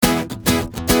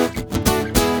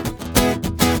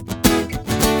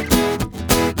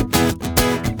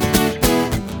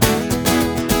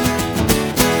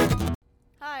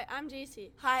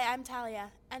JC. Hi, I'm Talia,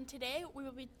 and today we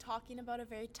will be talking about a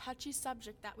very touchy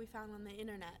subject that we found on the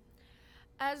internet.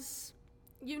 As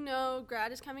you know,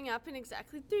 grad is coming up in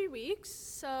exactly 3 weeks,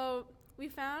 so we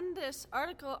found this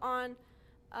article on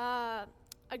a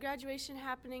graduation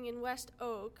happening in West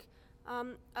Oak.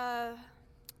 A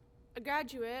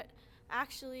graduate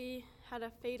actually had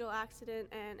a fatal accident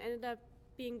and ended up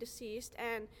being deceased,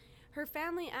 and her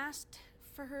family asked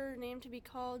for her name to be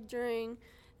called during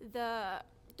the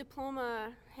diploma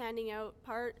handing out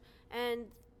part, and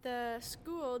the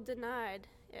school denied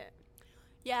it.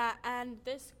 Yeah, and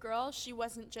this girl, she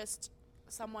wasn't just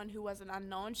someone who was an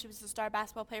unknown. She was the star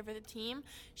basketball player for the team.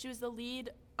 She was the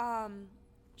lead.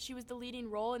 She was the leading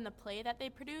role in the play that they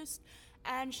produced,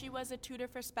 and she was a tutor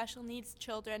for special needs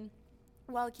children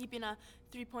while keeping a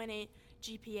 3.8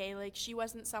 GPA. Like, she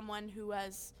wasn't someone who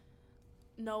was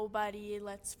nobody,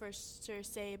 let's for sure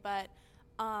say, but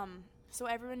so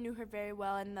everyone knew her very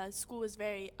well, and the school was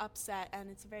very upset, and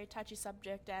it's a very touchy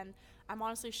subject, and I'm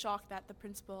honestly shocked that the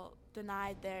principal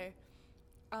denied their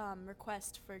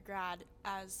request for grad,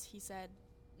 as he said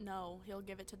no, he'll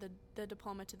give it to the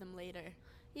diploma to them later.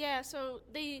 Yeah, so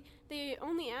they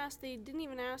only asked, they didn't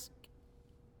even ask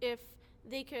if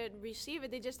they could receive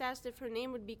it, they just asked if her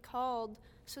name would be called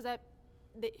so that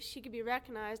she could be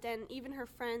recognized, and even her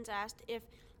friends asked if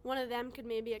one of them could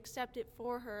maybe accept it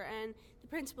for her, and the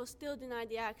principal still denied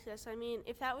the access. I mean,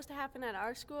 if that was to happen at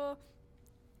our school,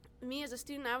 me as a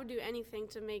student, I would do anything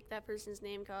to make that person's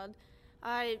name called.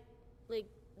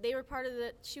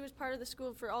 She was part of the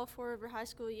school for all 4 of her high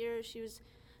school years.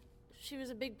 She was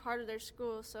a big part of their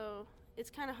school, so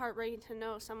it's kind of heartbreaking to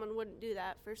know someone wouldn't do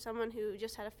that for someone who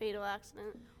just had a fatal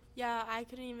accident. Yeah, I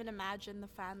couldn't even imagine the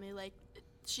family. Like,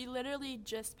 she literally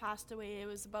just passed away. It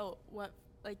was about,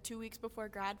 2 weeks before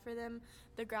grad for them.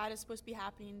 The grad is supposed to be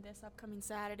happening this upcoming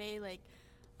Saturday. Like,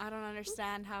 I don't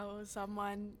understand how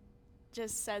someone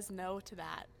just says no to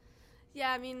that.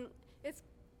 Yeah, I mean, it's...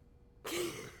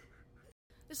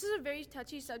 This is a very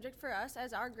touchy subject for us,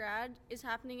 as our grad is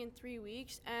happening in 3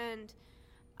 weeks, and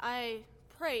I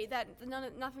pray that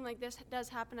nothing like this does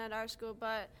happen at our school,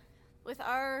 but with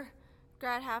our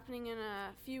grad happening in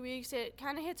a few weeks, it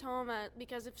kind of hits home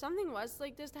because if something was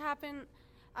like this to happen,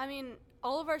 I mean,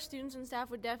 all of our students and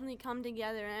staff would definitely come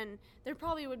together, and there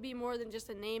probably would be more than just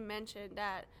a name mentioned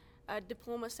at a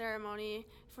diploma ceremony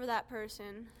for that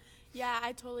person. Yeah,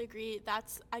 I totally agree.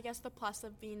 That's, I guess, the plus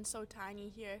of being so tiny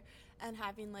here and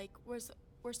having,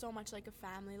 we're so much like a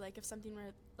family. Like, if something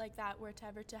were like that were to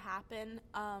ever to happen,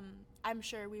 I'm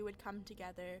sure we would come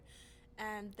together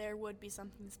and there would be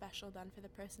something special done for the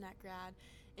person at grad.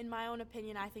 In my own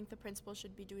opinion, I think the principal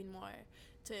should be doing more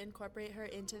to incorporate her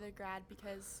into the grad,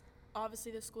 because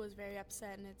obviously the school is very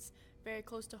upset and it's very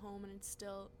close to home and it's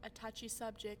still a touchy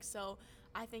subject, so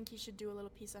I think he should do a little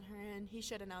piece on her and he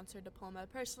should announce her diploma.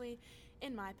 Personally,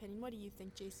 in my opinion, what do you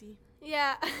think, JC?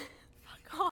 Yeah,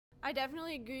 I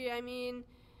definitely agree. I mean,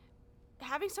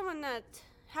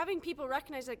 having people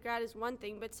recognize that grad is one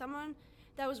thing, but someone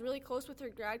that was really close with her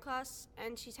grad class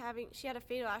and she had a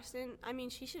fatal accident, I mean,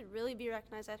 she should really be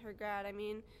recognized at her grad. I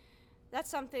mean, that's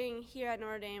something here at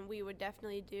Notre Dame we would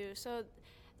definitely do. So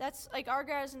that's, like, our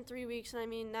grad is in 3 weeks, and I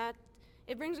mean, that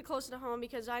it brings it closer to home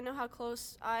because I know how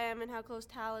close I am and how close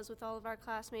Tal is with all of our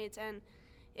classmates, and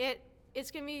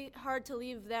it's going to be hard to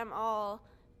leave them all,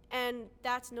 and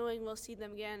that's knowing we'll see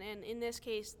them again, and in this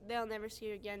case, they'll never see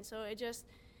her again. So it's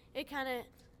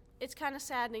kind of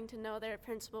saddening to know their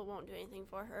principal won't do anything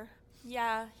for her.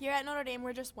 Yeah, here at Notre Dame,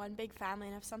 we're just one big family,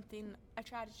 and if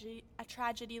a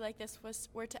tragedy like this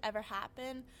were to ever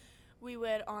happen, we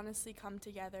would honestly come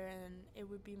together, and it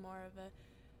would be more of a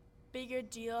bigger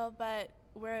deal, but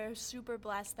we're super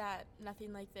blessed that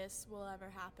nothing like this will ever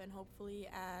happen, hopefully,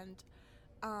 and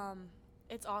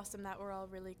it's awesome that we're all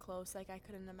really close. Like, I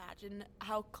couldn't imagine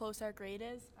how close our grade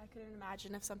is. I couldn't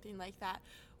imagine if something like that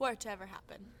were to ever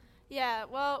happen. Yeah,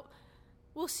 well,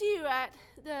 we'll see you at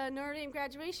the Notre Dame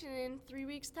graduation in 3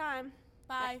 weeks' time.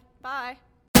 Bye. Bye.